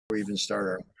we even start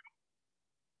our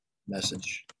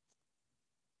message.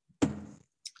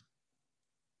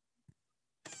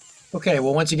 Okay,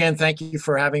 well, once again, thank you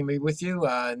for having me with you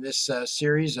in this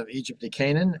series of Egypt to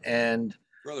Canaan. And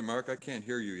Brother Mark, I can't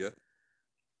hear you yet.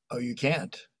 oh, you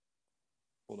can't?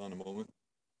 Hold on a moment.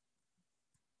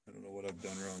 I don't know what I've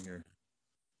done wrong here.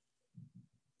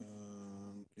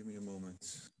 Give me a moment.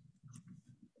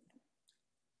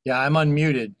 Yeah, I'm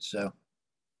unmuted, so.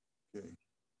 Okay.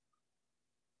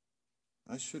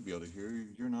 I should be able to hear you.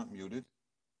 You're not muted.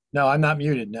 No, I'm not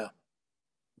muted, no.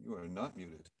 You are not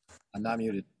muted. I'm not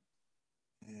muted.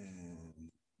 And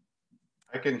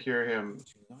I can hear him,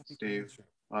 Steve,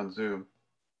 on Zoom,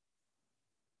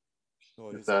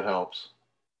 if that helps.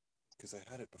 Because I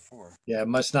had it before. Yeah, it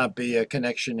must not be a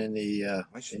connection in the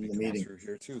I should in be the coming meeting. through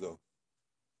here too, though.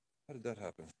 How did that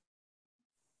happen?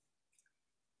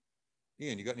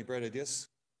 Ian, you got any bright ideas?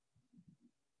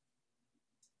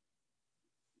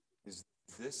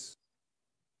 Is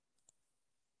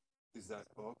that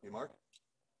okay, Mark?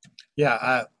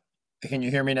 Yeah, can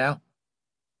you hear me now?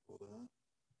 Hold on.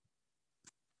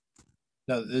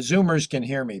 No, the Zoomers can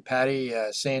hear me. Patty,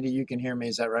 Sandy, you can hear me.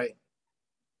 Is that right?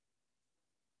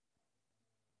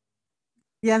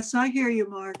 Yes, I hear you,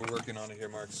 Mark. We're working on it here,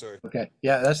 Mark. Sorry. Okay.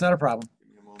 Yeah, that's not a problem. Give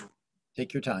me a moment.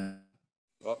 Take your time.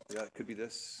 Oh, yeah, it could be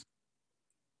this.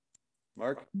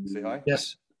 Mark, say hi.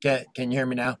 Yes. Can you hear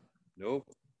me now? Nope.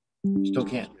 Still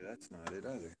can't. Yeah, that's not it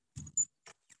either.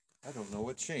 I don't know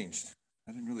what changed.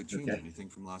 I didn't really change Okay. anything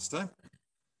from last time.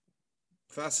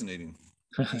 Fascinating.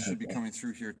 I should be coming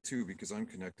through here too because I'm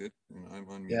connected and I'm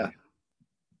unmuted.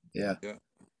 Yeah. Yeah.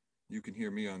 You can hear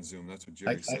me on Zoom. That's what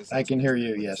Jerry says. I can hear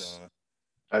you, But, yes.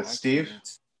 Steve,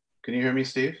 can you hear me,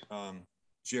 Steve?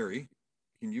 Jerry,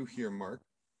 can you hear Mark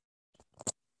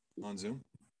on Zoom?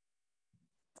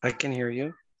 I can hear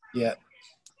you. Yeah.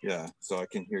 Yeah, so I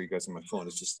can hear you guys on my phone.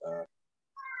 It's just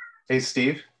Hey,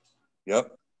 Steve.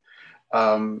 Yep.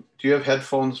 Do you have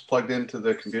headphones plugged into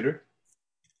the computer?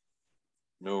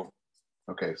 No.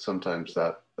 Okay, sometimes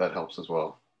that helps as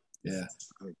well. Yeah.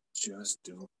 I just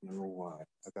don't know why.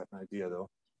 I got an idea though.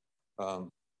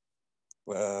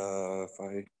 Well,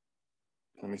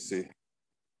 let me see.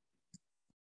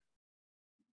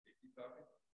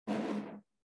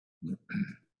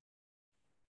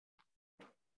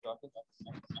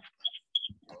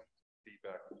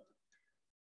 Feedback.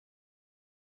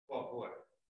 Oh boy,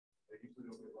 they usually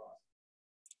don't get lost.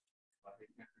 I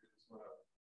can't figure this one out.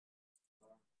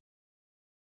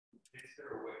 Is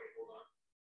there a way? Hold on.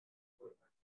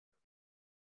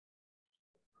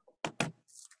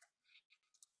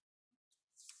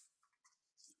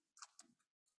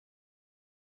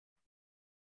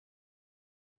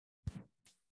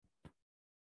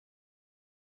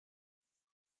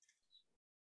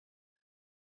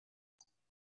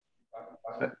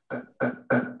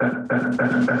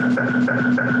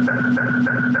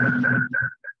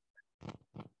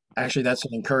 Actually, that's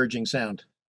an encouraging sound.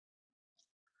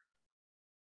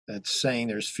 That's saying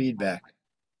there's feedback.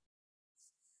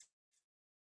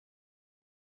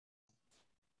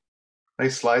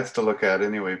 Nice slides to look at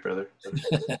anyway, brother.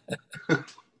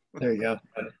 There you go.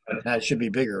 That should be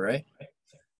bigger, right?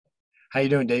 How you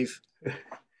doing, Dave?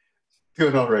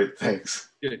 Doing all right,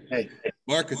 thanks. Good. Hey.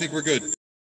 Mark, I think we're good.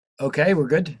 Okay, we're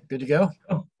good. Good to go.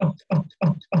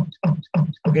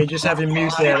 Okay, just have to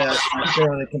mute that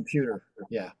speaker on the computer.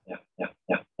 Yeah.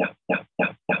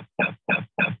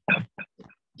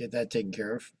 Get that taken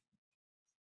care of.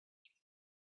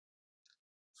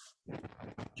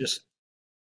 Just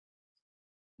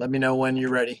let me know when you're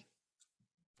ready.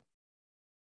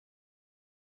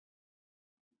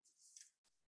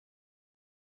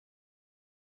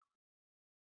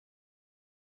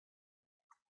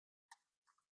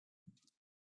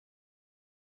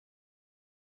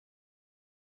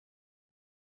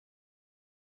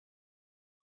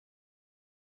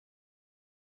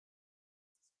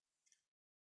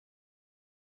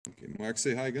 Okay, Mark,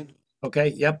 say hi again. Okay,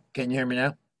 yep. Can you hear me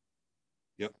now?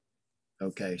 Yep.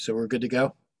 Okay, so we're good to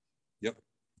go? Yep.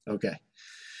 Okay,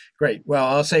 great. Well,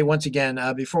 I'll say once again,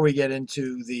 before we get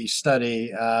into the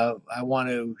study, I want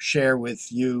to share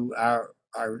with you our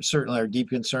certainly our deep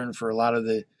concern for a lot of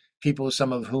the people,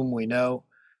 some of whom we know.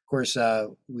 Of course,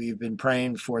 we've been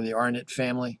praying for the Arnott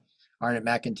family, Arnott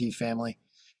McEntee family,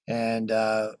 and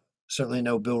certainly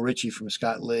know Bill Ritchie from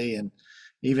Scott Lee. And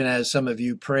even as some of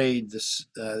you prayed this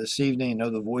evening, know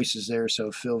the voices there,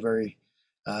 so feel very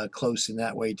close in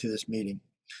that way to this meeting.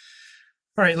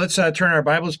 All right, let's turn our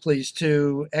Bibles, please,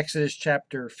 to Exodus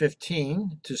chapter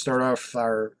 15 to start off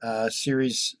our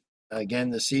series again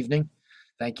this evening.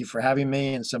 Thank you for having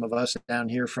me and some of us down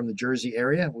here from the Jersey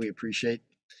area. We appreciate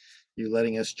you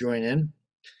letting us join in.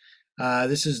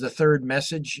 This is the third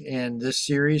message in this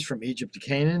series from Egypt to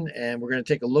Canaan, and we're going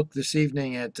to take a look this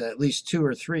evening at least 2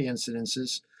 or 3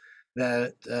 incidences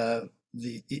that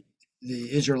the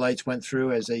Israelites went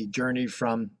through as they journeyed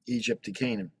from Egypt to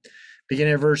Canaan.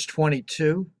 Beginning at verse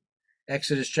 22,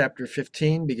 Exodus chapter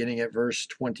 15, beginning at verse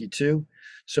 22.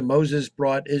 So Moses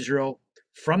brought Israel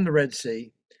from the Red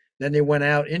Sea. Then they went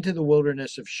out into the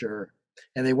wilderness of Shur,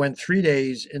 and they went 3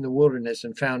 days in the wilderness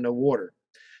and found no water.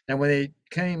 And when they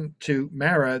came to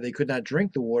Marah, they could not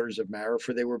drink the waters of Marah,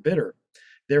 for they were bitter.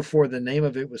 Therefore, the name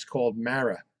of it was called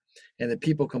Marah. And the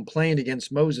people complained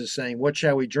against Moses, saying, "What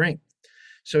shall we drink?"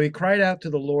 So he cried out to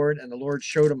the Lord, and the Lord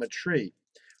showed him a tree.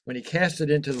 When he cast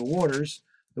it into the waters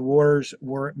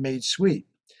were made sweet.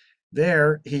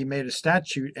 There he made a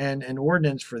statute and an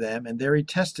ordinance for them, and there he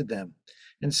tested them,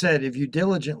 and said, "If you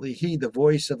diligently heed the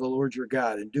voice of the Lord your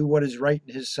God, and do what is right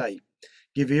in his sight,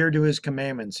 give ear to his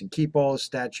commandments, and keep all his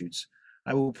statutes,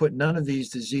 I will put none of these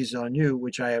diseases on you,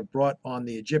 which I have brought on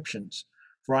the Egyptians,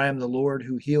 for I am the Lord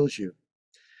who heals you."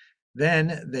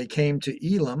 Then they came to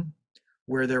Elim,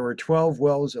 where there were 12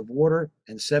 wells of water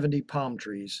and 70 palm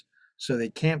trees. So they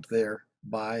camped there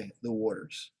by the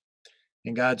waters.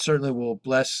 And God certainly will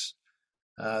bless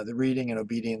the reading and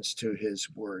obedience to his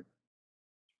word.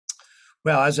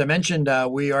 Well, as I mentioned,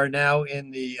 we are now in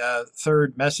the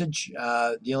third message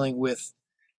dealing with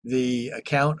the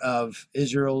account of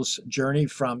Israel's journey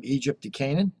from Egypt to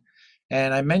Canaan.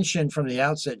 And I mentioned from the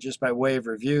outset, just by way of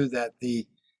review, that the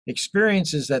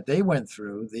experiences that they went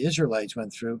through, the Israelites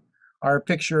went through, are a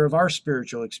picture of our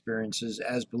spiritual experiences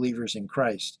as believers in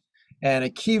Christ. And a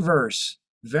key verse,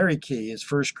 very key, is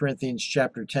 1 Corinthians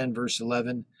chapter 10, verse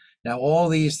 11. Now, all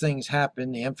these things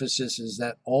happen. The emphasis is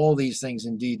that all these things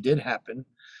indeed did happen.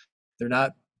 They're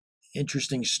not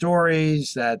interesting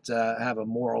stories that have a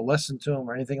moral lesson to them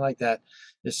or anything like that.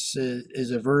 This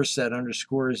is a verse that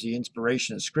underscores the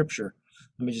inspiration of Scripture.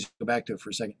 Let me just go back to it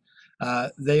for a second.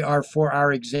 They are for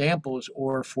our examples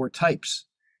or for types,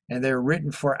 and they're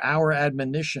written for our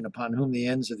admonition upon whom the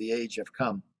ends of the age have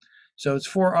come. So it's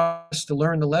for us to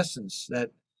learn the lessons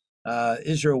that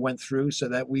Israel went through so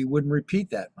that we wouldn't repeat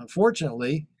that.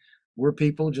 Unfortunately, we're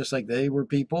people just like they were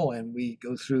people, and we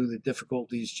go through the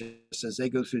difficulties just as they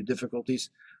go through the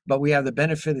difficulties. But we have the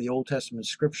benefit of the Old Testament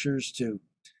scriptures to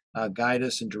guide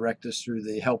us and direct us through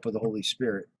the help of the Holy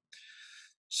Spirit.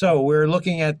 So we're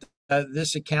looking at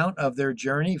this account of their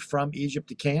journey from Egypt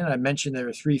to Canaan. I mentioned there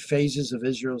are 3 phases of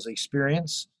Israel's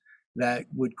experience that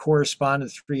would correspond to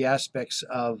 3 aspects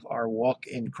of our walk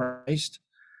in Christ.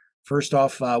 First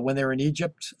off, when they were in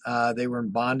Egypt, they were in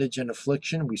bondage and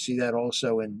affliction. We see that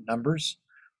also in Numbers.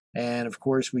 And of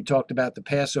course, we talked about the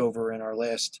Passover in our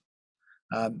last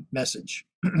message.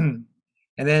 And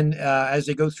then as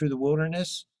they go through the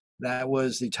wilderness, that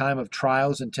was the time of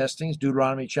trials and testings.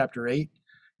 Deuteronomy chapter 8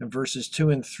 and verses 2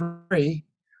 and 3,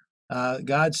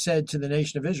 God said to the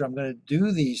nation of Israel, "I'm going to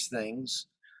do these things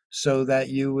so that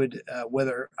you would,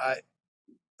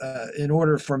 in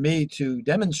order for me to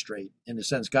demonstrate, in a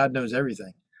sense, God knows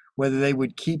everything, whether they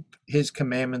would keep his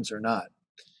commandments or not."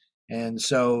 And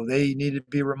so they needed to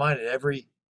be reminded every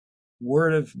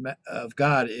word of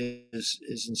God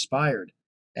is inspired.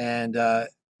 And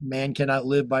man cannot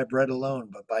live by bread alone,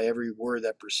 but by every word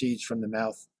that proceeds from the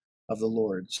mouth of the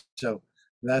Lord. So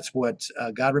that's what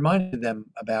God reminded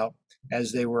them about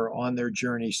as they were on their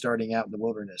journey starting out in the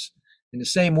wilderness. In the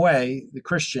same way, the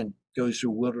Christian goes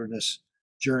through wilderness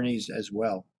journeys as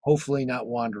well. Hopefully not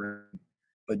wandering,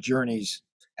 but journeys.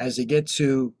 As they get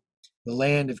to the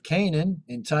land of Canaan,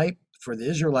 in type for the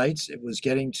Israelites, it was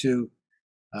getting to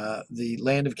the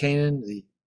land of Canaan,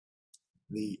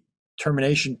 the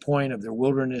termination point of their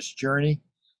wilderness journey,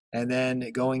 and then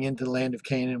going into the land of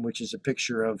Canaan, which is a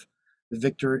picture of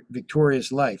the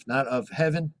victorious life, not of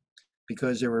heaven,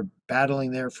 because they were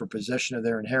battling there for possession of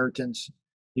their inheritance.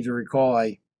 If you recall,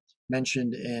 I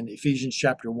mentioned in Ephesians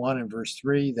chapter 1 and verse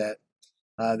 3 that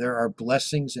there are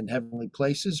blessings in heavenly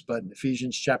places, but in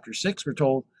Ephesians chapter 6, we're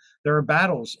told there are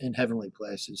battles in heavenly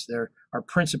places. There are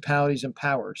principalities and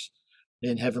powers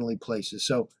in heavenly places.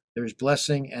 So there's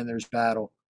blessing and there's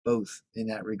battle, both in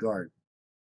that regard.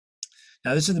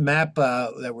 Now, this is the map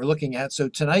that we're looking at. So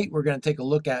tonight we're going to take a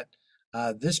look at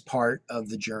this part of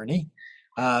the journey.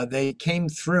 They came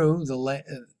through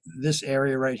this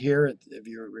area right here, if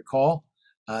you recall.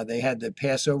 They had the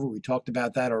Passover. We talked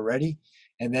about that already.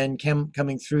 And then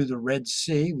coming through the Red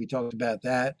Sea, we talked about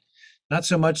that. Not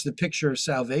so much the picture of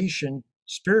salvation,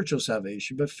 spiritual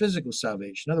salvation, but physical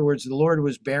salvation. In other words, the Lord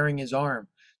was bearing his arm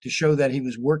to show that he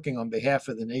was working on behalf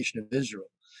of the nation of Israel.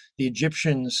 The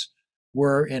Egyptians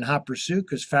were in hot pursuit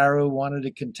because Pharaoh wanted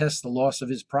to contest the loss of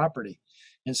his property.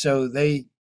 And so they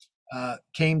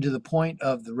came to the point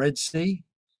of the Red Sea,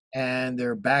 and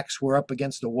their backs were up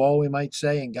against the wall, we might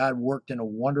say, and God worked in a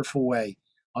wonderful way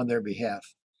on their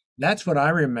behalf. That's what I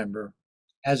remember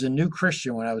as a new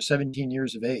Christian when I was 17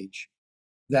 years of age,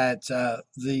 that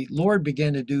the Lord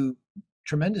began to do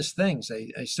tremendous things.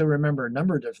 I still remember a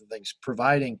number of different things,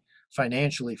 providing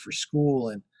financially for school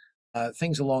and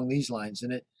things along these lines.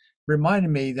 And it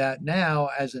reminded me that now,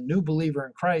 as a new believer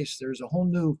in Christ, there's a whole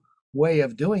new way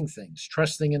of doing things,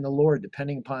 trusting in the Lord,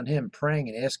 depending upon Him, praying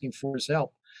and asking for His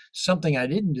help, something I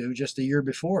didn't do just a year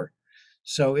before.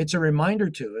 So it's a reminder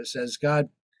to us as God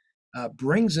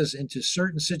brings us into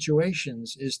certain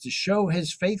situations is to show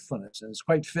His faithfulness. And it's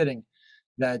quite fitting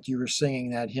that you were singing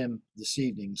that hymn this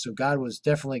evening. So God was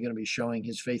definitely going to be showing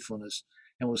His faithfulness,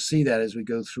 and we'll see that as we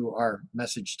go through our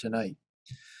message tonight.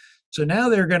 So now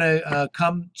they're going to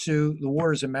come to the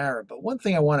waters of Marah. But one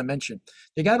thing I want to mention,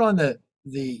 they got on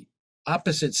the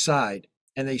opposite side,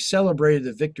 and they celebrated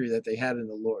the victory that they had in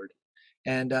the Lord.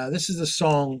 And this is a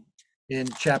song in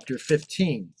chapter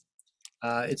 15.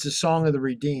 It's a song of the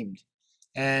redeemed,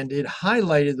 and it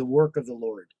highlighted the work of the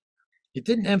Lord. It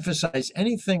didn't emphasize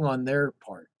anything on their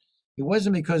part. It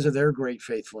wasn't because of their great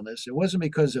faithfulness. It wasn't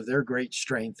because of their great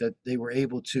strength that they were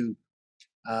able to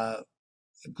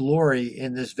glory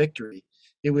in this victory.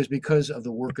 It was because of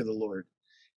the work of the Lord.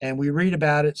 And we read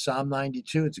about it, Psalm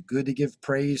 92. It's good to give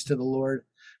praise to the Lord.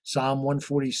 Psalm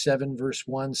 147, verse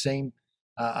 1, same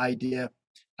idea.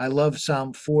 I love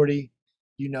Psalm 40.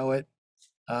 You know it.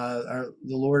 The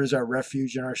Lord is our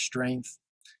refuge and our strength.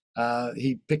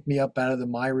 He picked me up out of the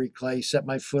miry clay, set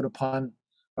my foot upon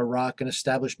a rock, and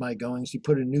established my goings. He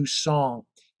put a new song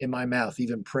in my mouth,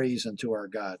 even praise unto our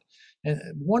God. And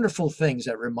wonderful things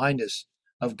that remind us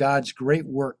of God's great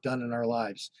work done in our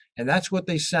lives. And that's what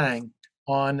they sang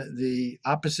on the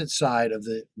opposite side of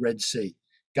the Red Sea.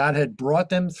 God had brought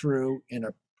them through in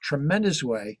a tremendous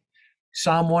way.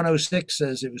 Psalm 106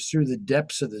 says it was through the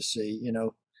depths of the sea. You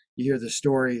know, you hear the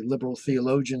story, liberal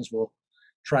theologians will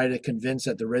try to convince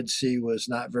that the Red Sea was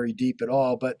not very deep at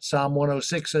all, but Psalm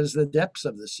 106 says the depths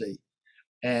of the sea.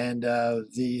 And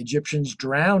the Egyptians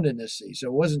drowned in the sea, so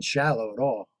it wasn't shallow at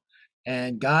all.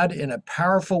 And God, in a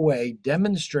powerful way,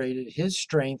 demonstrated His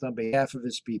strength on behalf of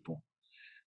His people.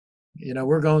 You know,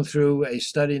 we're going through a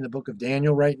study in the book of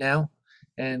Daniel right now,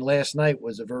 and last night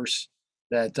was a verse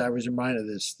that I was reminded of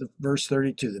this, verse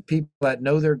 32. The people that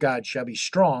know their God shall be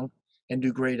strong and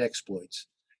do great exploits.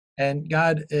 And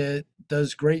God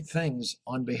does great things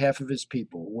on behalf of His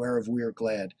people, whereof we are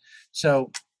glad.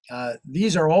 So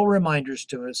these are all reminders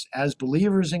to us as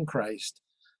believers in Christ.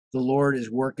 The Lord is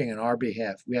working on our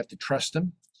behalf. We have to trust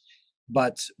Him,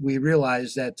 but we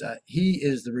realize that He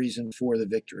is the reason for the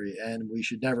victory, and we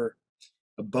should never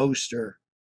boast or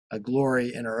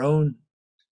glory in our own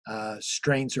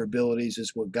strengths or abilities.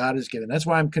 Is what God has given. That's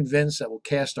why I'm convinced that we'll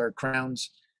cast our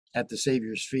crowns at the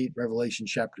Savior's feet, Revelation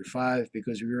chapter 5,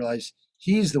 because we realize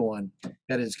He's the one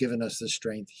that has given us the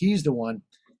strength. He's the one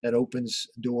that opens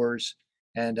doors,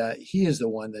 and He is the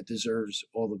one that deserves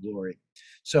all the glory.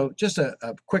 So just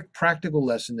a quick practical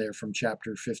lesson there from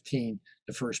chapter 15,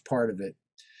 the first part of it.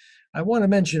 I want to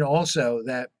mention also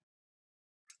that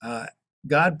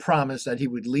God promised that He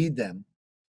would lead them,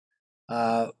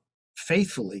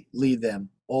 faithfully lead them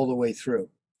all the way through.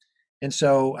 And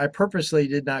so I purposely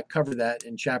did not cover that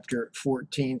in chapter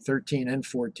 14, 13, and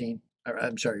 14.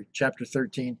 I'm sorry, chapter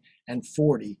 13 and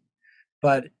 40.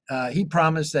 But He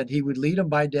promised that He would lead them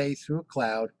by day through a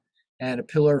cloud and a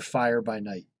pillar of fire by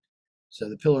night. So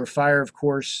the pillar of fire, of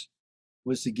course,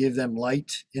 was to give them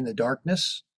light in the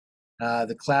darkness.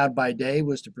 The cloud by day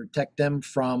was to protect them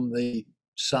from the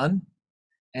sun.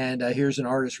 And here's an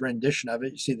artist's rendition of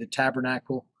it. You see the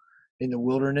tabernacle in the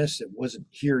wilderness. It wasn't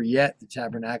here yet, the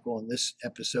tabernacle in this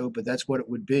episode, but that's what it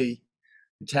would be.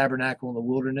 The tabernacle in the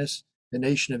wilderness, the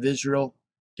nation of Israel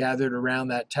gathered around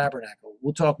that tabernacle.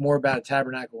 We'll talk more about a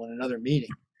tabernacle in another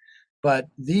meeting. But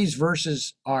these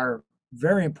verses are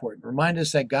very important. Remind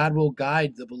us that God will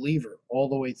guide the believer all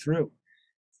the way through.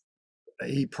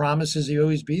 He promises He'll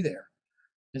always be there.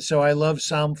 And so I love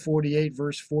Psalm 48,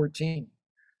 verse 14,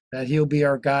 that He'll be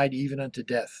our guide even unto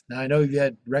death. Now, I know you've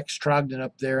had Rex Trogdon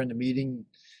up there in the meeting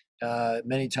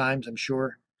many times, I'm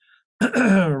sure.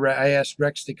 I asked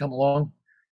Rex to come along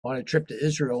on a trip to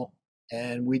Israel,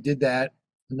 and we did that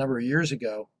a number of years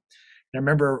ago. And I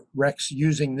remember Rex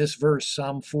using this verse,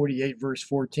 Psalm 48, verse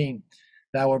 14,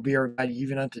 thou will be our guide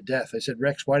even unto death. I said,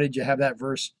 Rex, why did you have that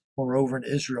verse when we're over in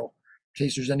Israel, in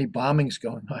case there's any bombings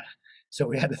going on? So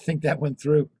we had to think that one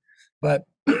through. But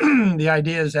the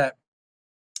idea is that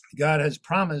God has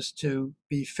promised to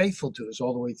be faithful to us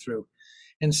all the way through.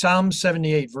 In Psalm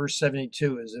 78, verse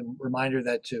 72 is a reminder of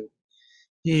that too.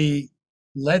 He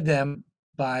led them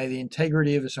by the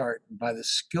integrity of his heart, and by the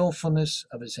skillfulness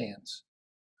of his hands.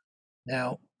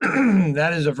 Now,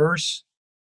 that is a verse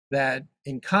that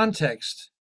in context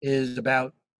is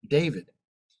about David,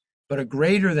 but a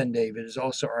greater than David is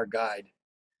also our guide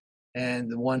and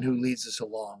the one who leads us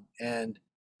along. And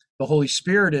the Holy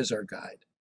Spirit is our guide.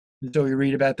 And so we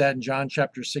read about that in John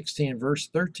chapter 16, verse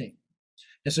 13.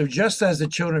 And so just as the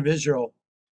children of Israel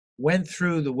went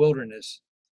through the wilderness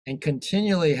and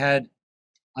continually had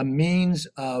a means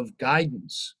of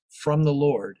guidance from the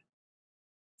Lord,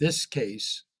 this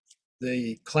case,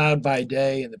 the cloud by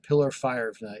day and the pillar of fire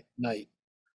of night,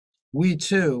 we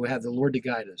too have the Lord to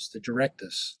guide us, to direct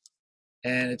us.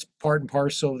 And it's part and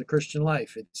parcel of the Christian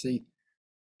life. It's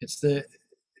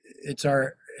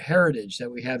our heritage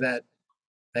that we have that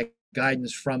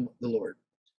guidance from the Lord.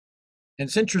 And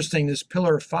it's interesting, this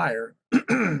pillar of fire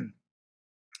and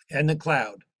the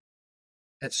cloud,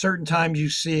 at certain times you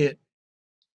see it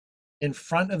in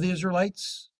front of the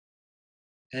Israelites.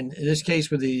 And in this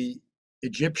case, with the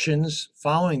Egyptians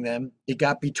following them, it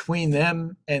got between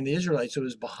them and the Israelites. So it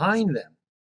was behind them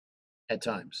at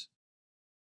times.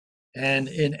 And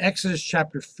in Exodus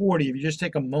chapter 40, if you just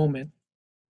take a moment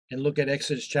and look at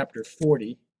Exodus chapter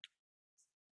 40,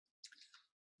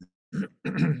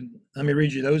 let me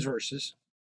read you those verses.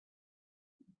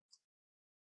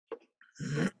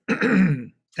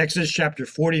 Exodus chapter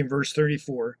 40 and verse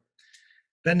 34.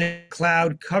 Then the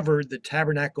cloud covered the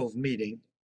tabernacle of meeting,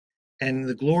 and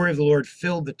the glory of the Lord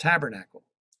filled the tabernacle.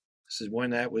 This is when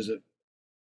that was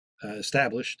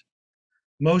established.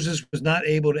 Moses was not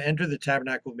able to enter the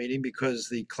tabernacle of meeting because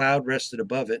the cloud rested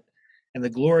above it, and the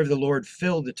glory of the Lord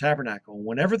filled the tabernacle. And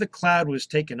whenever the cloud was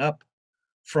taken up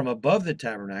from above the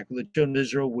tabernacle, the children of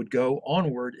Israel would go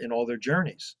onward in all their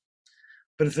journeys.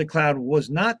 But if the cloud was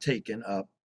not taken up,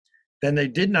 then they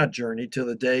did not journey till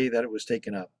the day that it was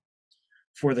taken up.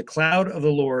 For the cloud of the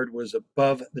Lord was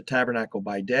above the tabernacle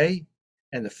by day,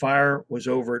 and the fire was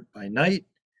over it by night,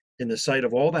 in the sight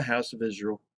of all the house of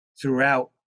Israel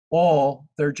throughout all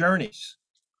their journeys.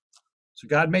 So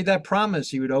God made that promise.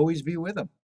 He would always be with them,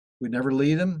 would never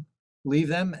leave them,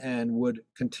 and would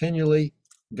continually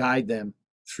guide them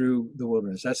through the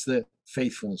wilderness. That's the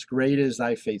faithfulness. Great is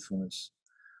thy faithfulness.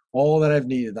 All that I've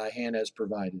needed, thy hand has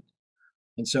provided.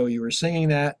 And so you were singing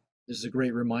that. This is a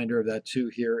great reminder of that too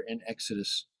here in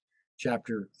Exodus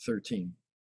chapter 13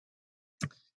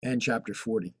 and chapter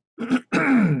 40.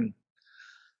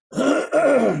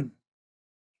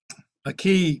 A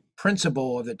key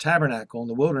principle of the tabernacle in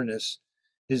the wilderness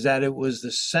is that it was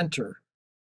the center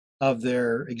of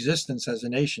their existence as a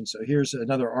nation. So here's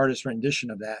another artist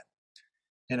rendition of that.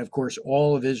 And of course,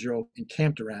 all of Israel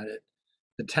encamped around it.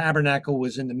 The tabernacle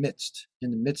was in the midst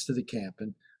of the camp.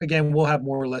 And again, we'll have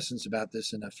more lessons about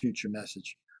this in a future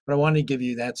message. But I wanted to give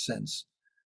you that sense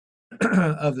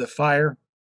of the fire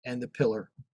and the pillar.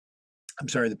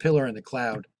 The pillar and the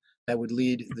cloud that would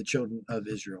lead the children of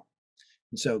Israel.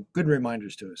 And so good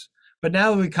reminders to us. But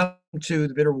now we come to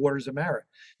the bitter waters of Marah.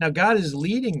 Now God is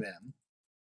leading them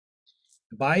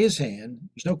by his hand.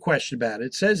 There's no question about it.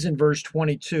 It says in verse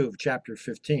 22 of chapter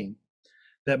 15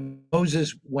 that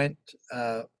Moses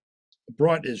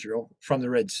brought Israel from the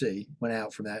Red Sea, went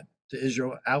out from that to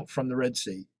Israel out from the Red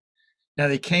Sea. Now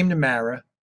they came to Marah,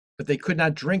 but they could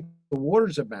not drink the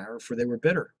waters of Marah, for they were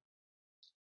bitter.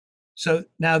 So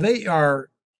now they are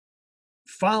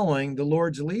following the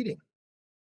Lord's leading.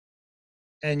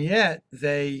 And yet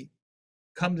they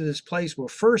come to this place where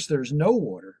first there's no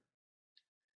water.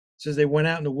 It says they went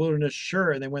out in the wilderness,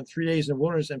 sure, and they went 3 days in the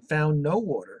wilderness and found no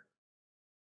water.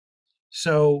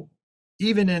 So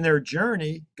even in their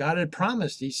journey, God had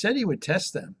promised, he said he would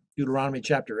test them, Deuteronomy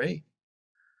chapter 8.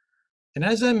 And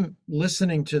as I'm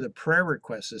listening to the prayer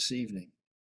requests this evening,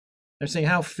 I'm saying,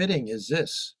 how fitting is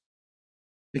this?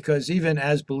 Because even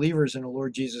as believers in the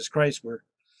Lord Jesus Christ, we're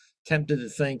tempted to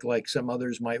think, like some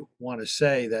others might want to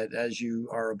say, that as you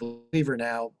are a believer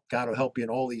now, God will help you in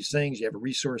all these things. You have a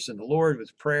resource in the Lord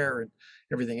with prayer and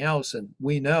everything else. And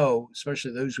we know,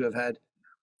 especially those who have had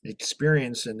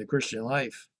experience in the Christian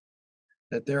life,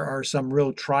 that there are some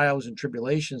real trials and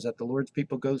tribulations that the Lord's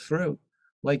people go through,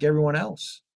 like everyone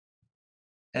else.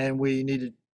 And we need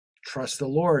to trust the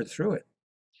Lord through it.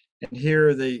 And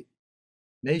here the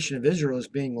nation of Israel is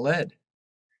being led.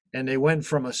 And they went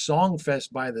from a song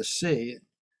fest by the sea.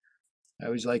 I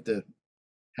always like to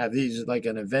have these like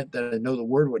an event that I know the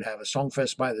word would have, a song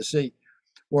fest by the sea,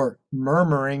 or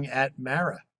murmuring at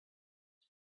Marah.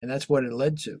 And that's what it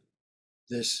led to.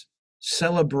 This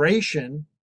celebration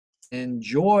and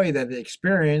joy that they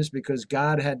experienced because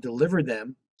God had delivered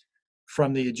them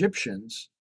from the Egyptians,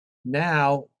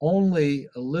 now only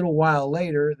a little while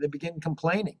later, they begin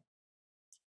complaining,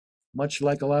 much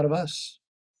like a lot of us.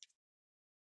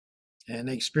 And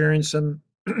they experienced some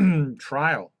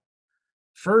trial.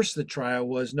 First, the trial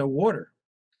was no water.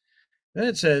 Then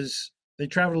it says they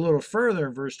traveled a little further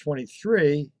in verse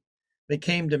 23. They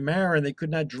came to Marah and they could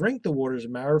not drink the waters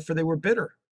of Marah, for they were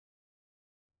bitter.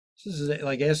 This is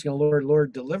like asking the Lord,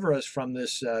 Lord, deliver us from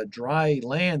this dry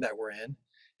land that we're in.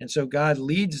 And so God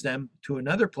leads them to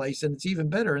another place, and it's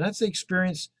even better. And that's the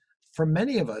experience for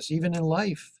many of us, even in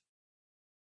life.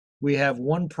 We have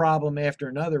one problem after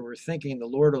another. We're thinking the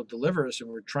Lord will deliver us,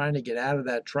 and we're trying to get out of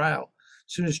that trial.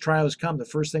 As soon as trials come, the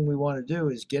first thing we want to do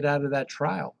is get out of that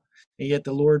trial. And yet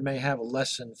the Lord may have a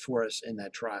lesson for us in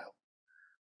that trial.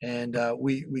 And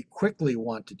we quickly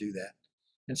want to do that.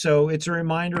 And so it's a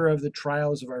reminder of the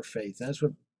trials of our faith. That's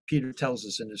what Peter tells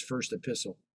us in his first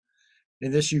epistle.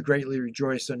 In this you greatly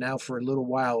rejoice, though now for a little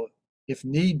while, if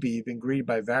need be, you've been grieved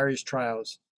by various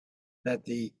trials, that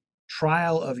the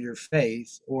trial of your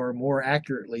faith, or more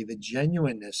accurately, the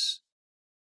genuineness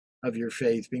of your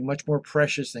faith, being much more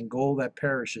precious than gold that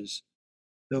perishes,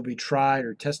 though be tried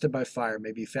or tested by fire,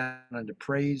 may be found unto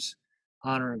praise,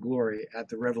 honor, and glory at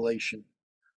the revelation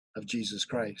of Jesus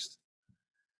Christ.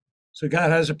 So God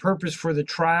has a purpose for the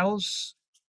trials,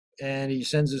 and he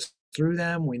sends us through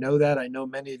them. We know that. I know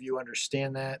many of you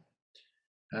understand that.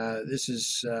 This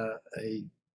is a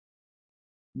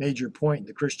major point in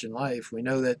the Christian life. We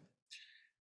know that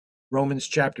Romans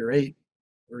chapter 8,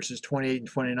 verses 28 and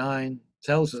 29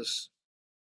 tells us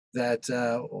that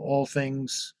all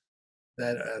things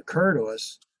that occur to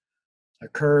us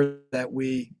occur that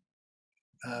we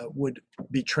would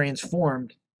be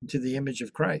transformed into the image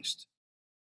of Christ.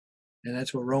 And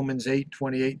that's what Romans 8,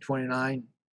 28, 29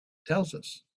 tells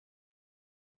us.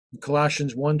 In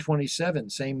Colossians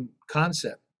 1:27, same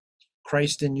concept.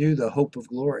 Christ in you, the hope of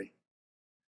glory.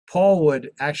 Paul would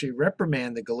actually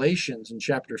reprimand the Galatians in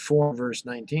chapter 4, verse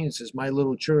 19. It says, my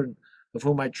little children, of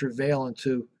whom I travail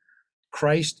unto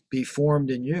Christ be formed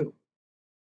in you.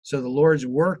 So the Lord's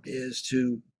work is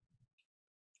to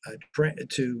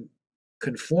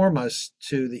conform us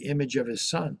to the image of his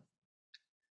Son.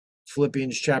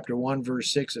 Philippians chapter 1,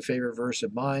 verse 6, a favorite verse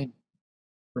of mine,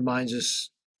 reminds us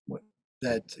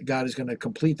that God is going to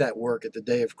complete that work at the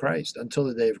day of Christ, until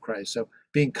the day of Christ. So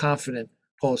being confident,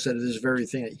 Paul said of this very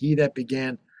thing, that he that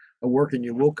began a work in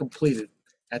you will complete it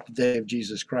at the day of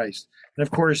Jesus Christ. And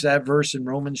of course, that verse in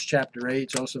Romans chapter 8,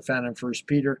 it's also found in 1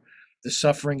 Peter, the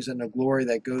sufferings and the glory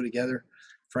that go together.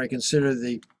 For I consider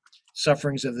the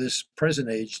sufferings of this present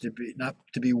age to be not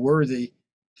to be worthy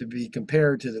to be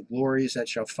compared to the glories that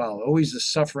shall follow. Always the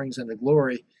sufferings and the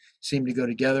glory seem to go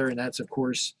together, and that's, of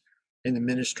course, in the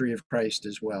ministry of Christ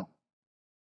as well.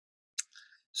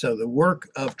 So the work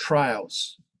of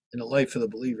trials in the life of the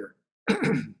believer.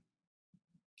 I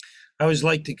always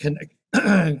like to connect,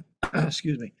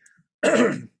 excuse me.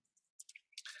 I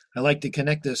like to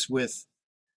connect this with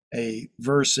a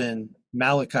verse in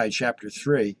Malachi chapter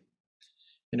 3.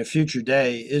 In a future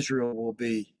day, Israel will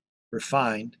be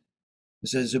refined. It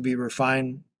says it'll be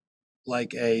refined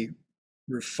like a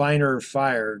refiner of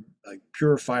fire, like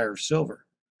purifier of silver.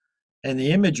 And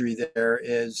the imagery there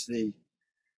is the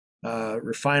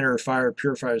refiner of fire,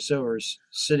 purifier of silver, is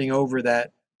sitting over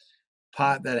that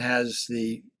pot that has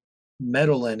the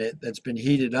metal in it that's been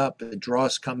heated up, and the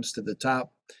dross comes to the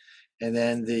top, and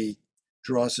then the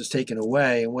dross is taken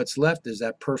away, and what's left is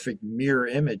that perfect mirror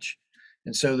image.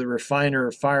 And so the refiner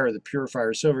of fire, the purifier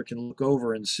of silver, can look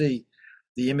over and see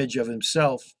the image of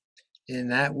himself in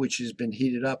that which has been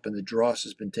heated up and the dross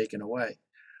has been taken away.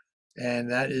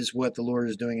 And that is what the Lord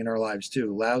is doing in our lives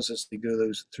too, allows us to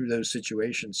go through those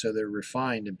situations so they're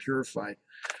refined and purified.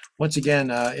 Once again,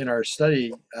 in our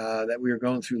study that we were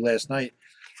going through last night,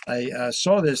 I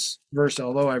saw this verse,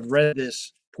 although I've read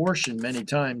this portion many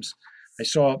times. I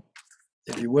saw it,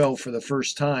 if you will, for the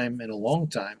first time in a long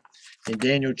time in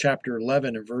Daniel chapter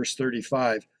 11 and verse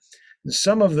 35. And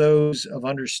some of those of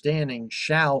understanding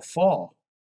shall fall,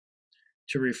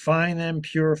 to refine them,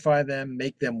 purify them,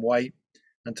 make them white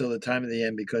until the time of the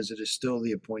end, because it is still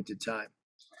the appointed time.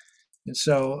 And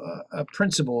so a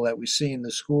principle that we see in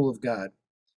the school of God,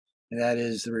 and that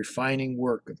is the refining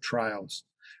work of trials.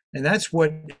 And that's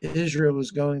what Israel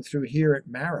was going through here at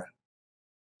Marah.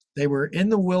 They were in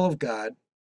the will of God.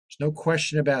 There's no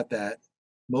question about that.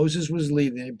 Moses was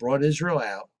leading. They brought Israel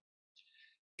out,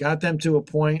 got them to a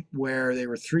point where they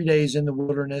were 3 days in the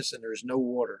wilderness and there's no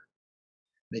water.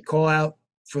 They call out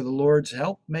for the Lord's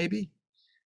help, maybe.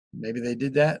 Maybe they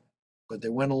did that, but they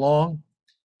went along.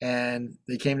 and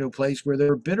they came to a place where there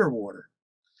were bitter water.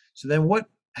 So then what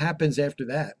happens after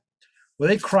that? Well,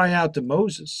 they cry out to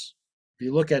Moses. If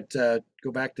you look at,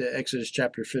 go back to Exodus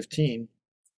chapter 15,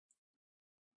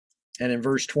 and in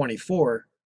verse 24,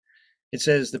 it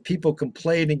says the people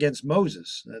complained against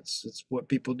Moses. That's what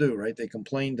people do, right? They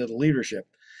complain to the leadership,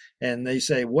 and they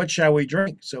say, "What shall we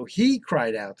drink?" So he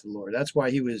cried out to the Lord. That's why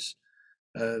he was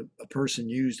a person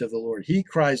used of the Lord. He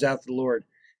cries out to the Lord,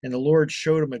 and the Lord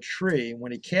showed him a tree. And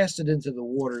when he cast it into the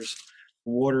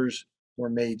waters were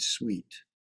made sweet.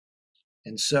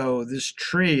 And so this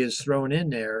tree is thrown in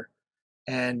there,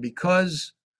 and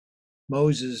because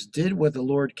Moses did what the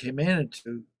Lord commanded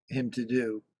him to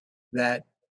do, that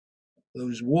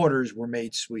those waters were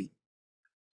made sweet.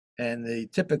 And the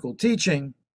typical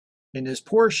teaching in this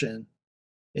portion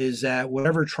is that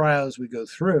whatever trials we go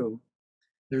through,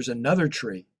 there's another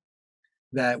tree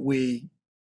that we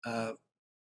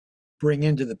bring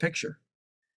into the picture.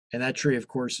 And that tree, of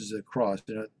course, is a cross.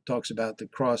 It talks about the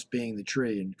cross being the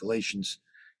tree in Galatians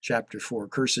chapter 4.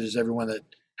 Cursed is everyone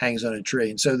that hangs on a tree.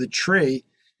 And so the tree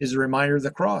is a reminder of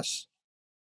the cross.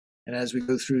 And as we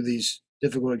go through these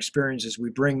difficult experiences, we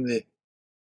bring the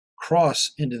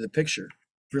cross into the picture,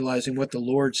 realizing what the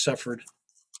Lord suffered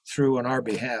through on our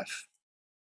behalf.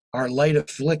 Our light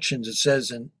afflictions, it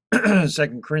says in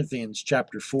 2 Corinthians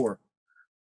chapter 4,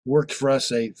 worked for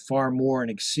us a far more and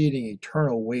exceeding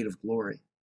eternal weight of glory.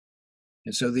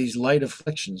 And so these light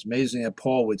afflictions, amazing that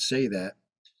Paul would say that.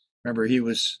 Remember, he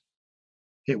was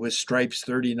hit with stripes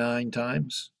 39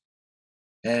 times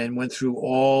and went through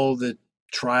all the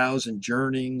trials and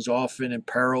journeyings, often and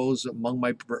perils among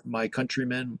my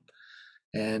countrymen,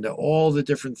 and all the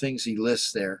different things he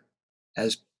lists there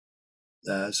as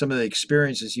some of the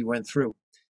experiences he went through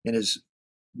in his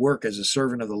work as a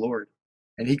servant of the Lord.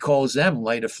 And he calls them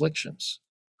light afflictions.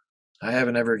 I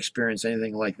haven't ever experienced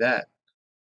anything like that.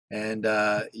 And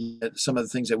some of the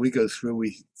things that we go through,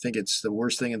 we think it's the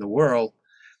worst thing in the world,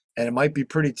 and it might be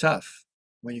pretty tough.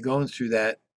 When you're going through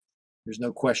that, there's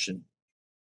no question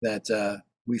that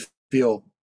we feel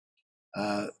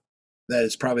that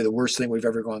it's probably the worst thing we've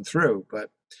ever gone through.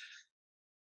 But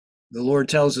the Lord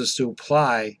tells us to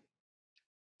apply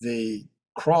the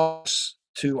cross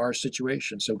to our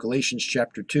situation. So Galatians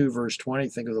chapter 2, verse 20,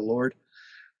 think of the Lord.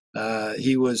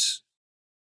 He was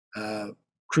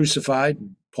crucified.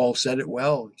 Paul said it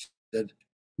well. He said,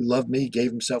 "Who loved me,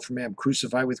 gave himself for me. I'm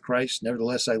crucified with Christ.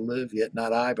 Nevertheless, I live, yet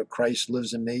not I, but Christ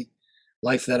lives in me.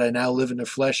 Life that I now live in the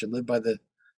flesh, I live by the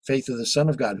faith of the Son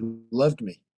of God who loved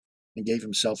me and gave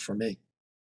himself for me."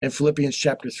 And Philippians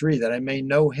chapter 3, that I may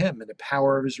know him and the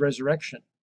power of his resurrection,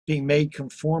 being made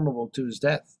conformable to his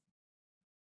death.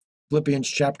 Philippians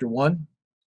chapter 1,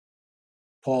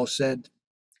 Paul said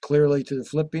clearly to the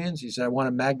Philippians, he said, "I want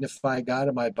to magnify God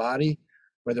in my body,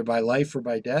 whether by life or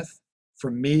by death.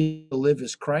 For me to live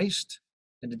is Christ,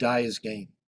 and to die is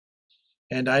gain."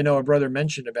 And I know a brother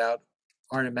mentioned about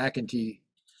Arnott McEntee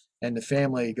and the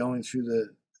family going through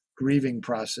the grieving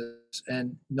process,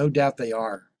 and no doubt they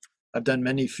are. I've done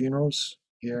many funerals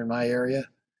here in my area,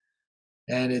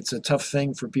 and it's a tough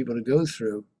thing for people to go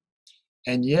through.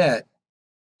 And yet,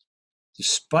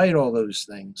 despite all those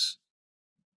things,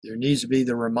 there needs to be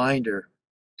the reminder,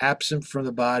 absent from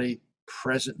the body,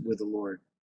 present with the Lord.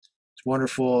 It's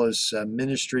wonderful as a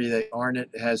ministry that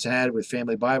Arnott has had with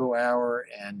Family Bible Hour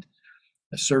and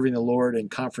serving the Lord in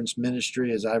conference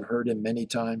ministry, as I've heard him many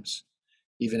times.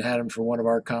 Even had him for one of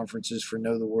our conferences for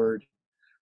Know the Word.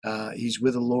 He's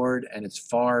with the Lord, and it's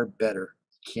far better.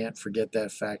 Can't forget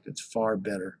that fact. It's far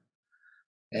better.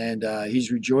 And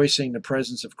he's rejoicing in the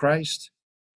presence of Christ.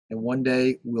 And one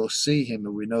day we'll see him,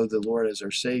 and we know the Lord as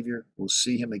our Savior. We'll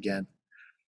see him again.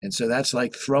 And so that's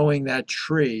like throwing that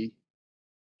tree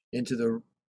into the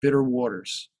bitter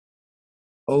waters.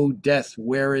 "O death,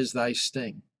 where is thy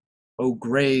sting? O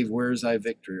grave, where is thy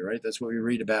victory?" Right? That's what we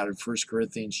read about in 1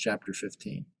 Corinthians chapter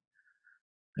 15.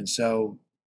 And so,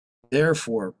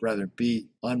 therefore, brethren, be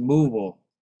unmovable,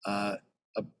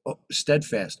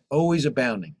 steadfast, always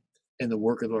abounding in the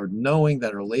work of the Lord, knowing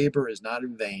that our labor is not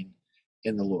in vain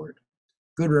in the Lord.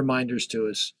 Good reminders to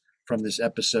us from this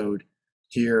episode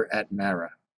here at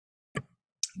Mara.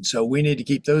 And so we need to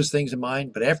keep those things in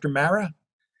mind. But after Mara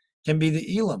can be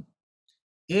the Elam.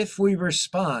 If we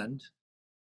respond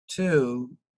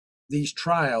to these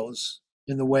trials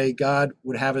in the way God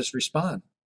would have us respond.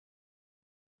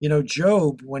 You know,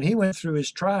 Job, when he went through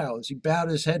his trials, he bowed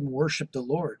his head and worshiped the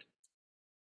Lord.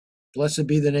 Blessed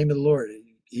be the name of the Lord.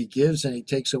 He gives and he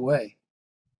takes away.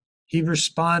 He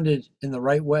responded in the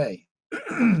right way.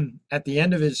 At the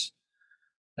end of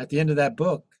that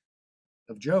book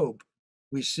of Job,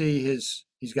 we see his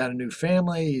He's got a new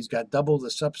family. He's got double the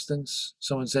substance.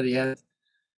 Someone said he had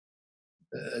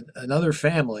another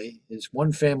family. His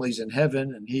one family's in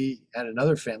heaven, and he had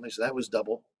another family, so that was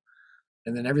double.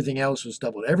 And then everything else was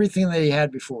doubled. Everything that he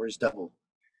had before is doubled.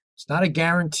 It's not a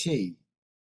guarantee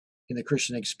in the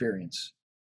Christian experience,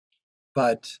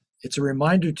 but it's a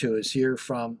reminder to us here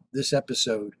from this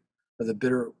episode of the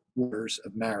bitter waters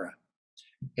of Marah.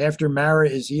 After Marah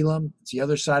is Elam. It's the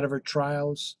other side of our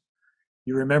trials.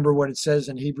 You remember what it says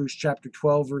in Hebrews chapter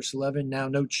 12, verse 11. Now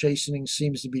no chastening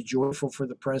seems to be joyful for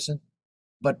the present,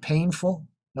 but painful.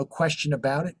 No question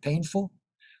about it, painful.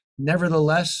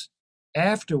 Nevertheless,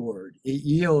 afterward, it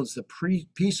yields the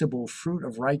peaceable fruit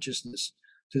of righteousness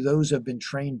to those who have been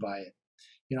trained by it.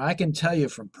 You know, I can tell you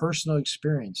from personal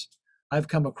experience, I've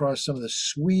come across some of the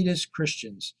sweetest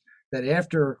Christians that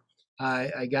after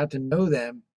I got to know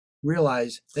them,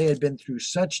 realized they had been through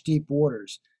such deep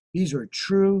waters. These were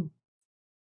true,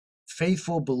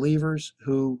 faithful believers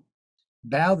who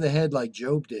bowed the head like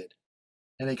Job did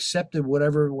and accepted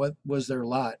what was their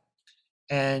lot.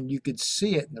 And you could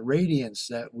see it in the radiance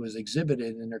that was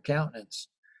exhibited in their countenance.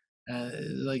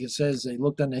 Like it says, they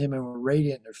looked unto him and were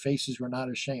radiant, and their faces were not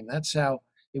ashamed. That's how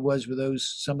it was with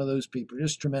some of those people.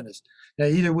 Just tremendous. Now,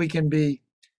 either we can be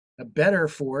better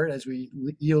for it as we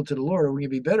yield to the Lord, or we can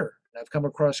be bitter. I've come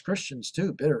across Christians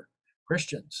too, bitter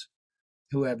Christians,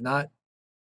 who have not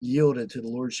yielded to the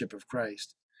Lordship of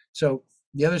Christ. So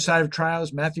the other side of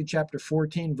trials, Matthew chapter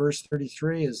 14, verse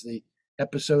 33, is the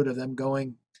episode of them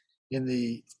going in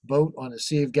the boat on the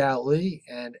Sea of Galilee.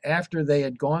 And after they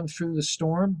had gone through the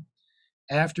storm,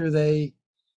 after they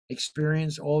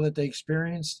experienced all that they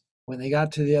experienced, when they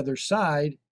got to the other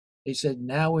side, they said,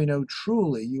 now we know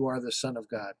truly you are the Son of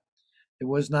God. It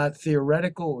was not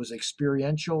theoretical, it was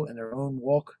experiential in their own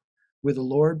walk with the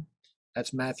Lord.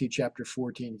 That's Matthew chapter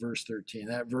 14, verse 13.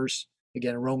 That verse,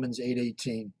 again, Romans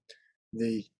 8:18.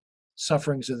 The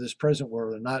sufferings of this present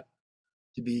world are not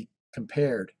to be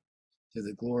compared to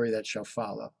the glory that shall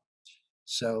follow.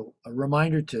 So a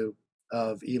reminder too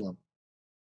of Elam.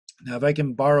 Now, if I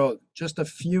can borrow just a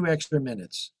few extra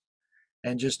minutes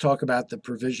and just talk about the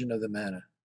provision of the manna.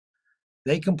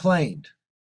 They complained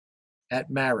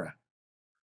at Marah,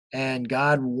 and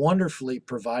God wonderfully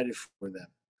provided for them.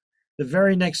 The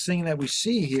very next thing that we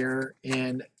see here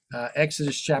in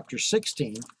Exodus chapter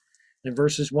 16, in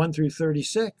verses 1 through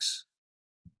 36,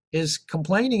 is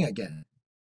complaining again.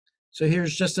 So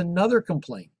here's just another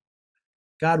complaint.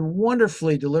 God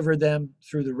wonderfully delivered them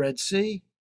through the Red Sea.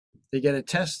 They get a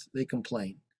test, they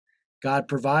complain. God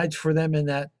provides for them in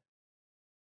that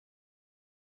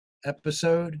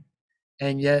episode,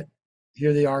 and yet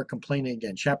here they are complaining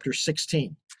again. Chapter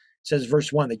 16 says,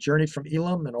 verse 1, they journeyed from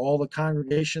Elam, and all the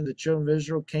congregation of the children of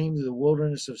Israel came to the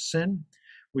wilderness of Sin,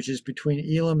 which is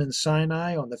between Elam and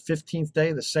Sinai, on the 15th day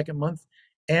of the second month,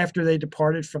 after they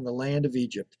departed from the land of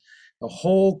Egypt. The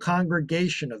whole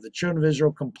congregation of the children of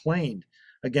Israel complained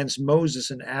against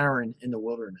Moses and Aaron in the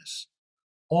wilderness.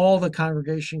 All the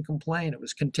congregation complained. It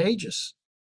was contagious.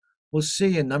 We'll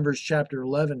see in Numbers chapter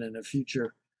 11 in a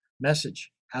future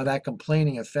message how that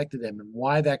complaining affected them and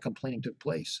why that complaining took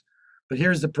place. But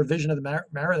here's the provision of the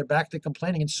Marah. They're back to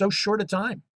complaining in so short a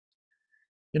time.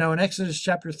 You know, in Exodus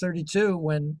chapter 32,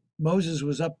 when Moses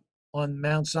was up on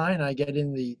Mount Sinai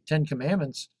getting the Ten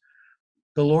Commandments,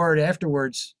 the Lord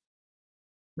afterwards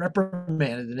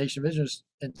reprimanded the nation of Israel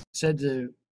and said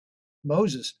to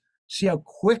Moses, see how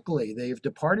quickly they have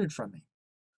departed from me.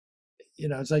 You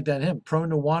know, it's like that hymn, prone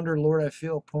to wander, Lord, I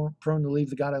feel, prone to leave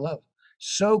the God I love.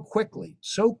 So quickly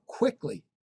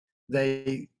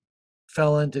they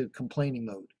fell into complaining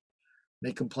mode.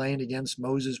 They complained against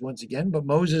Moses once again, but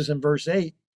Moses in verse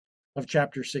 8 of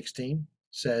chapter 16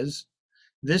 says,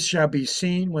 this shall be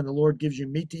seen when the Lord gives you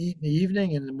meat to eat in the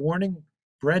evening, and in the morning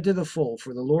bread to the full,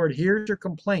 for the Lord hears your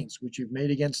complaints which you've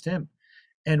made against him.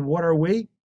 And what are we?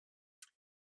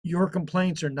 Your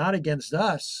complaints are not against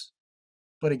us,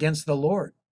 but against the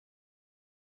Lord.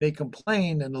 They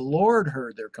complained, and the Lord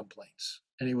heard their complaints,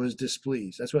 and he was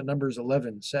displeased. That's what Numbers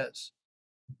 11 says.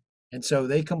 And so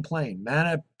they complained.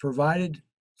 Manna provided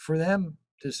for them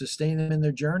to sustain them in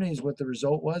their journeys. What the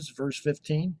result was, verse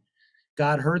 15,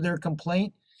 God heard their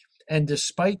complaint, and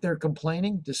despite their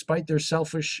complaining, despite their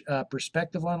selfish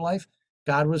perspective on life,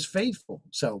 God was faithful.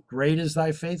 So great is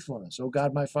thy faithfulness, O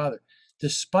God, my Father.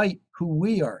 Despite who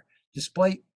we are,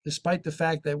 despite the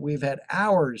fact that we've had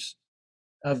hours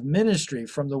of ministry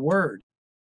from the Word,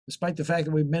 despite the fact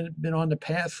that we've been on the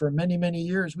path for many, many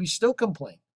years, we still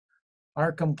complain.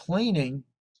 Our complaining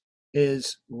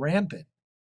is rampant.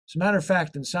 As a matter of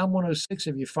fact, in Psalm 106,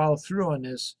 if you follow through on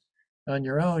this on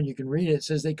your own, you can read it. It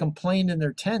says they complained in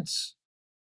their tents.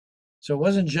 So it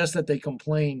wasn't just that they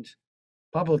complained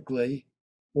publicly,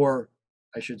 or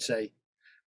I should say,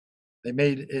 they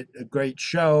made it a great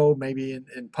show, maybe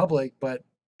in public, but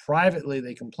privately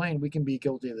they complained. We can be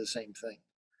guilty of the same thing,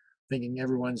 thinking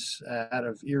everyone's out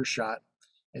of earshot,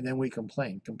 and then we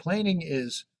complain. Complaining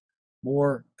is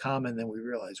more common than we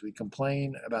realize. We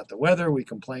complain about the weather, we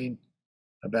complain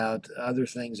about other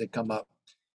things that come up,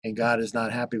 and God is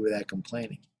not happy with that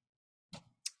complaining.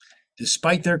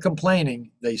 Despite their complaining,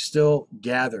 they still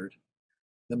gathered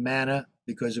the manna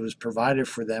because it was provided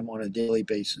for them on a daily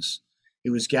basis. It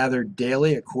was gathered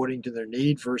daily according to their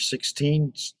need. Verse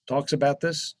 16 talks about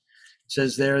this. It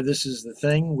says there, this is the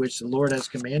thing which the Lord has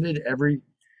commanded.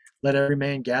 Let every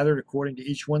man gather according to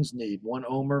each one's need, 1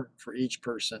 omer for each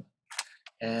person.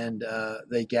 And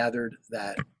they gathered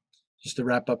that. Just to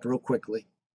wrap up real quickly.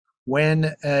 When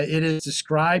it is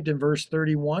described in verse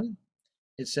 31,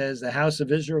 it says the house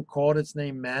of Israel called its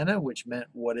name manna, which meant,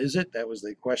 what is it? That was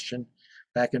the question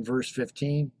back in verse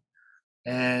 15.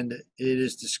 And it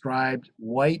is described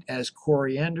white as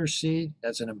coriander seed.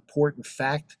 That's an important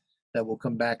fact that we'll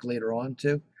come back later on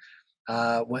to.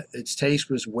 Its taste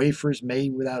was wafers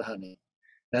made without honey.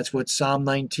 That's what Psalm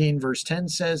 19 verse 10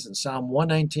 says, and Psalm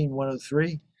 119,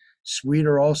 103,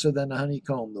 sweeter also than the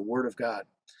honeycomb, the word of God.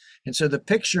 And so the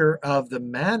picture of the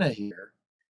manna here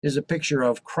is a picture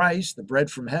of Christ, the bread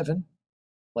from heaven,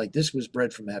 like this was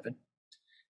bread from heaven.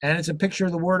 And it's a picture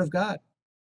of the word of God,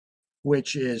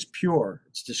 which is pure.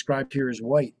 It's described here as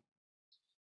white.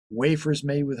 Wafers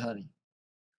made with honey,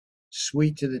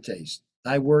 sweet to the taste.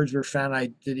 Thy words were found, I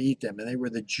did eat them, and they were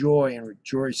the joy and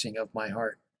rejoicing of my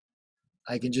heart.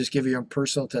 I can just give you a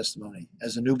personal testimony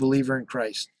as a new believer in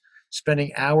Christ,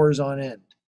 spending hours on end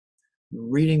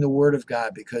reading the word of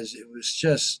God because it was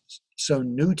just so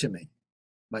new to me.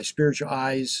 My spiritual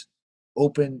eyes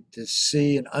open to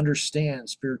see and understand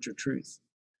spiritual truth.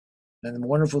 And the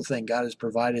wonderful thing, God has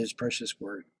provided his precious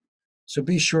word. So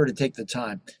be sure to take the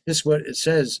time. This is what it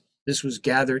says. This was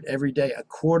gathered every day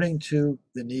according to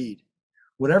the need.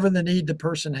 Whatever the need the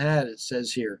person had, it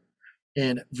says here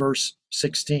in verse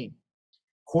 16.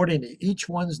 According to each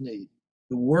one's need,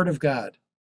 the word of God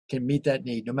can meet that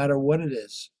need, no matter what it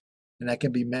is, and that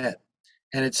can be met.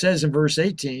 And it says in verse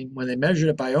 18, when they measured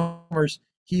it by omers,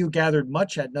 he who gathered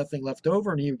much had nothing left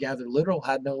over, and he who gathered little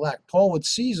had no lack. Paul would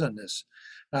seize on this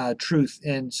truth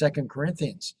in 2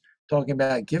 Corinthians, talking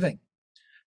about giving.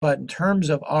 But in terms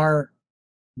of our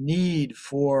need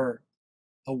for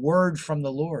a word from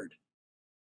the Lord,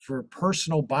 for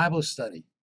personal Bible study,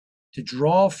 to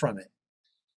draw from it,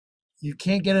 you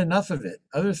can't get enough of it.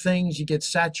 Other things you get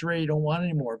saturated, you don't want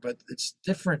anymore, but it's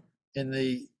different in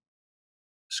the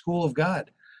school of God.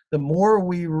 The more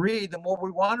we read, the more we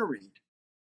want to read.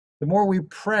 The more we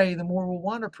pray, the more we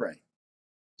want to pray.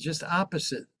 It's just the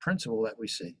opposite principle that we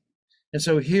see. And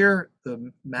so here,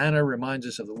 the manna reminds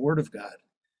us of the Word of God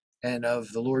and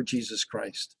of the Lord Jesus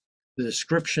Christ. The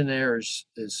description there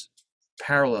is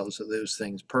parallels of those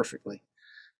things perfectly.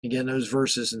 Again, those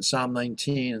verses in Psalm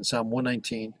 19 and Psalm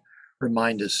 119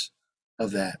 remind us of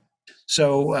that.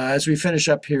 So as we finish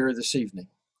up here this evening,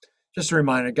 just a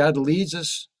reminder, God leads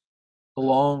us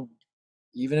along,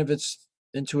 even if it's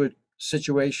into a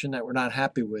situation that we're not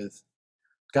happy with.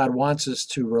 God wants us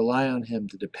to rely on him,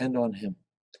 to depend on him.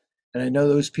 And I know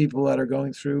those people that are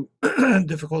going through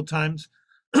difficult times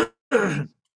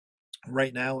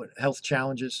right now, health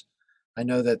challenges, I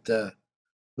know that the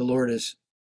Lord is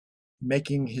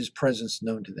making his presence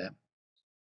known to them.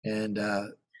 And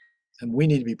we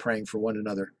need to be praying for one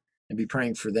another and be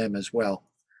praying for them as well.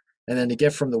 And then to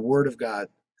get from the Word of God,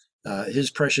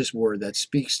 his precious Word that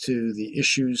speaks to the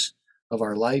issues of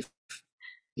our life,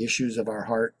 the issues of our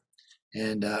heart,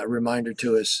 and a reminder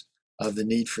to us of the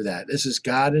need for that. This is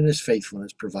God in his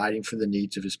faithfulness providing for the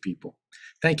needs of his people.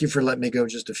 Thank you for letting me go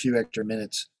just a few extra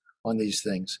minutes on these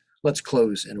things. Let's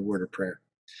close in a word of prayer.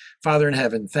 Father in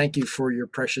heaven, thank you for your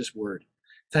precious word.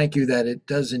 Thank you that it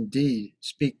does indeed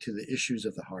speak to the issues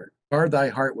of the heart. Guard thy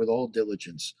heart with all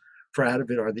diligence, for out of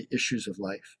it are the issues of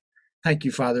life. Thank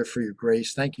you, Father, for your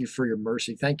grace. Thank you for your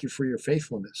mercy. Thank you for your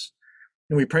faithfulness.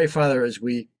 And we pray, Father, as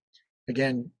we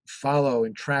again follow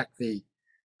and track the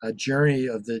journey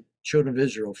of the children of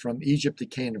Israel from Egypt to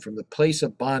Canaan, from the place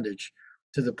of bondage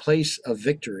to the place of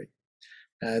victory,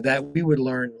 that we would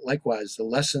learn likewise the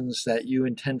lessons that you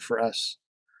intend for us,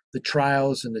 the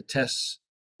trials and the tests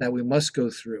that we must go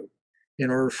through in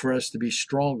order for us to be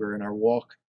stronger in our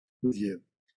walk with you.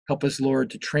 Help us, Lord,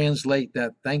 to translate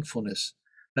that thankfulness,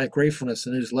 that gratefulness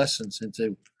and those lessons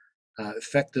into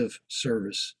effective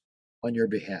service on your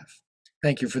behalf.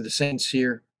 Thank you for the saints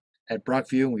here at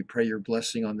Brockview, and we pray your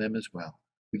blessing on them as well.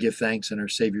 We give thanks in our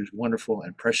Savior's wonderful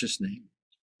and precious name.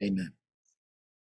 Amen.